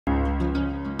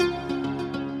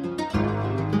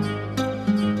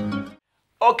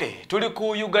Okay, tuli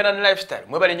ku Uganda lifestyle.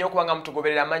 Mwebale nnyo kubanga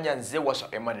mutugoberera amanya nze Waso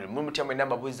Emmanuel. Muli mutya mwe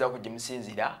namba buziza ku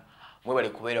gimsinzira. Mwebale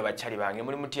kubeera bachali bange.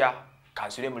 Muli mutya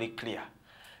kansule muli clear.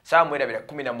 Saa mwera bila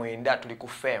 19 tuli ku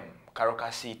fame.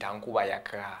 Karoka sita nkuba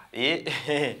yaka.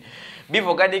 Beef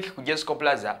organic ku Jesco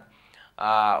Plaza.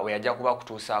 Oyajja kuba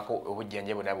kutuusaako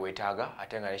obujjanje bonna bwetaaga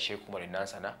ate nga ne Sheikh Kumale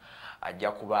Nansana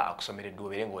ajja kuba akusomereddwa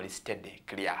obeere ng'oli listed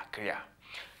clear.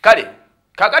 Kale,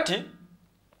 kakati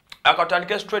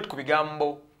akatandike straight ku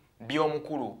bigambo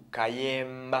by'omukulu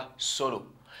Kayemba Solo.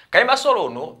 Kayemba Solo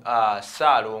ono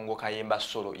Saalongo Kayemba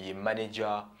Solo ye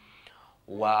manager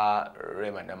wa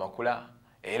Rema Namakula.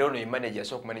 Era ono ye manager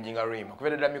so kumanaginga Rema.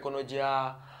 Kubeera mikono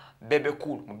gya Bebe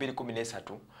Cool mu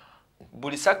 2013.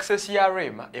 Buli success ya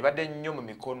Rema ebadde nnyo mu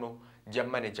mikono gya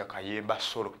manager Kayemba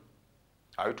Solo.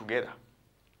 Are we together?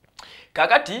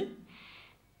 Kakati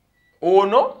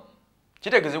ono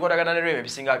kitegeeza ko dagana ne Rema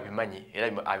ebisinga bimanyi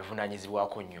era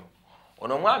abivunanyizibwako nnyo.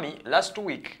 Ono mwami last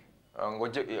week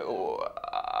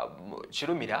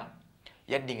Kirumira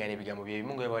yaddingana ebigambo bye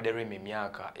bimu ng'ebadde Rema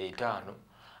emyaka 5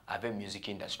 ave music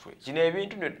industry. Kino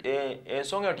ebintu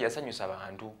ensonga nti yasanyusa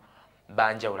abantu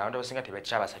banjawulo abantu abasinga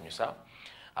tebakyabasanyusa.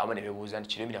 Abo ne bebuuza nti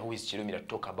Kirumira, who is Kirumira to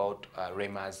talk about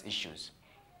Rema's issues.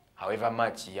 However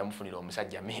much yamufunira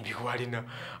omusajja maybe walina,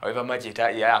 however much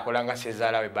akolanga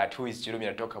sezaalawe, but who is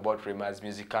Kirumira talk about Rema's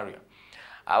music career.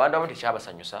 Abantu abamu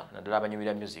tekyabasanyusa naddala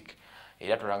abanyumira music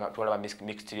era twalaba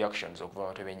mixed reactions okuva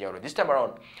abantu eb'enjawulo. This time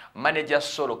around manager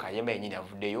Solo Kayemba yennyini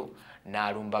avuddeyo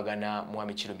n'alumbagana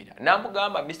mwami Kirumira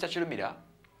n'amugamba, Mr. Kirumira,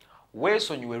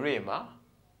 weesonyiwe Rema,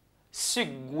 si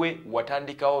gwe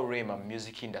watandikawo Rema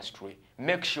music industry.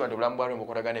 Make sure nti obulamu bwa Rema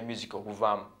okutagana music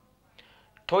okuvaamu.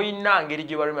 Toyina ngeri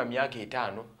gye Rema myaka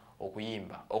 5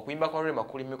 okuyimba. Okuyimba kwa Rema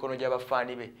kuli mikono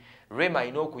gy'abafaani be. Rema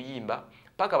alina okuyimba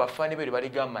paka abafaani be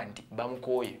baligamba nti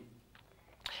bamukooye.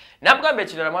 Namugamba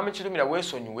ekirala mwami Kirumira,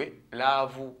 weesonyiwe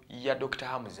laavu ya Dr.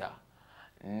 Hamza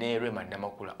ne Rema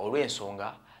Namakula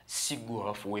olw'ensonga sigwe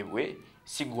wabafuwebwe,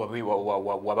 sigwe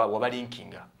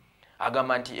wabalinkinga.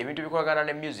 Agamba nti ebintu bikolagana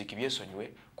ne music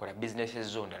byesonyiwe kola businesses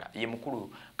zondala. Ye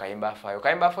mukulu Kayemba afaayo.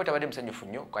 Kayemba afaayo tabadde musanyufu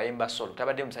nnyo. Kayemba Solo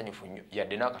tabadde musanyufu nnyo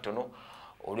yadde n'akatono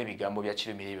olw'ebigambo bya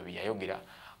Kirumira ebyo bye yayogera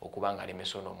okubanga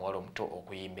alemesa omuwala omuto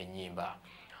okuyimba ennyimba,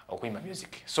 okuyimba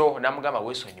music. So namugamba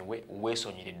weesonyiwe,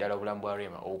 weesonyire ddala obulamu bwa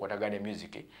Rema obukwatagana ne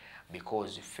music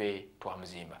because ffe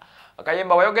twamuzimba.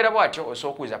 Kayemba wayogera bw'atyo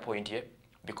osobola okuwuliza point ye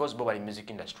because bo bali music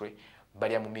industry.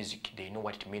 Bali mu music, they know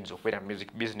what it means of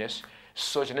music business.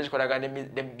 So kino kikolagana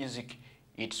ne music,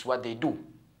 it's what they do.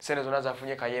 Sente zonna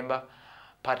zafunye Kayemba,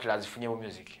 partners zifunye mu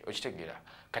music. Okitegeera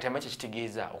kati amache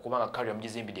kitegeeza okubanga career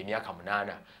mugizimbidde emyaka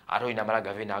 8 ate olina amala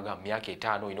gave n'agamba myaka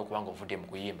 5 olina okubanga ovudde mu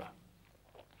kuyimba.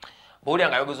 Bw'oli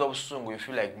nga ayogeza obusungu, you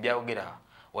feel like byayogera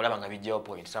olaba nga bijjawo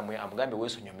point somewhere. Amugambe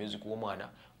weesonyiwe music w'omwana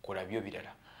kola byo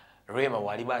birala. Rema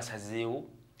wali basazeewo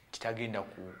kitagenda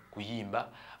kuyimba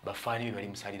bafaani be bali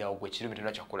musalirawo gwe Kirumira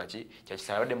tonna kyakola ki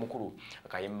kyakisalabadde mukulu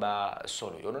Kayemba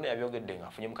Solo. Ono ne yabyogedde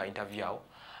ng'afunye mu ka interview awo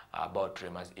about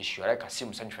Rema's issue. Alika si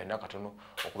musanyufu alina katono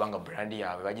okubanga brand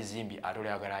yaabwe bagizimbye ate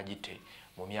oyagala agitte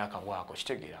mu myaka bwako.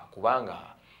 Kitegeera kubanga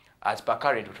as per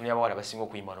current tutunya abawala basinga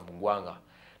okuyimba no mu ggwanga.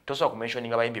 Tosobola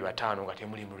kumentioninga abayimbi 5 nga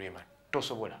temuli mu Rema.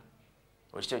 Tosobola.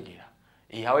 Okitegeera.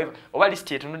 However, oba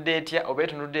list etunudde etya oba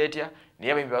etunudde etya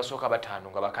naye abayimbi basooka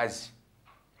 5 nga bakazi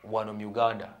wano mu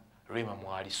Uganda Rema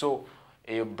mwali. So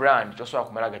brand tosobola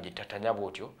kumala gagitatanya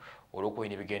bwotyo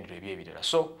olw'okuwina ebigendero ebyebirala.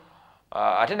 So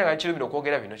ate nga Kirumira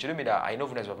okwogera bino, Kirumira alina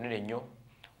obuvunaanyizibwa bunene nnyo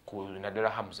ku naddala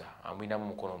Hamza amulinamu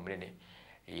mukono omunene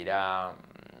era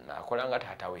akola nga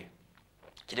taata we.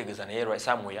 Kitegeeza naye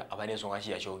Samuel aba n'ensonga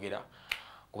ki yakyogera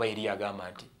kuba yeri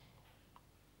agamba nti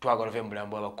twagala ove mu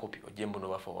bulamu bw'abakopi ojje mbuno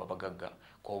bafa abagagga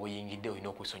kw'obuyingidde olina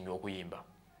okusonyiwa okuyimba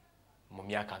mu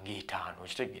myaka nga 5.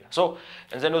 Okitegeera. So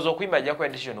nze ndowooza okuyimba ajja kuba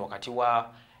decision wakati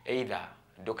wa either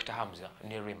Dr. Hamza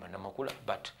ne Rema Namakula,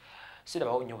 but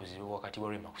sirabawo nnyo obuzibu wakati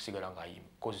wa Rema kusigala ng'ayimba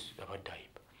because abadde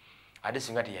ayimba. Ate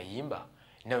singa teyayimba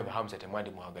nawe Hamza temwandi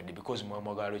mwagadde because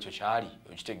mwamwagala ekyo kyali.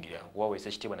 Okitegeera kuba weesa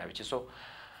ekitiibwa na biki. So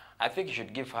I think you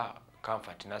should give her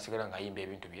comfort n'asigala ng'ayimba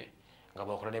ebintu bye nga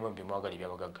bakola n'ebyo bye mwagala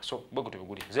ebyabagagga. So bwe gutyo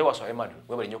biguli. Nze Waso Emmanuel,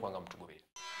 webale nnyo kubanga mutugoberera.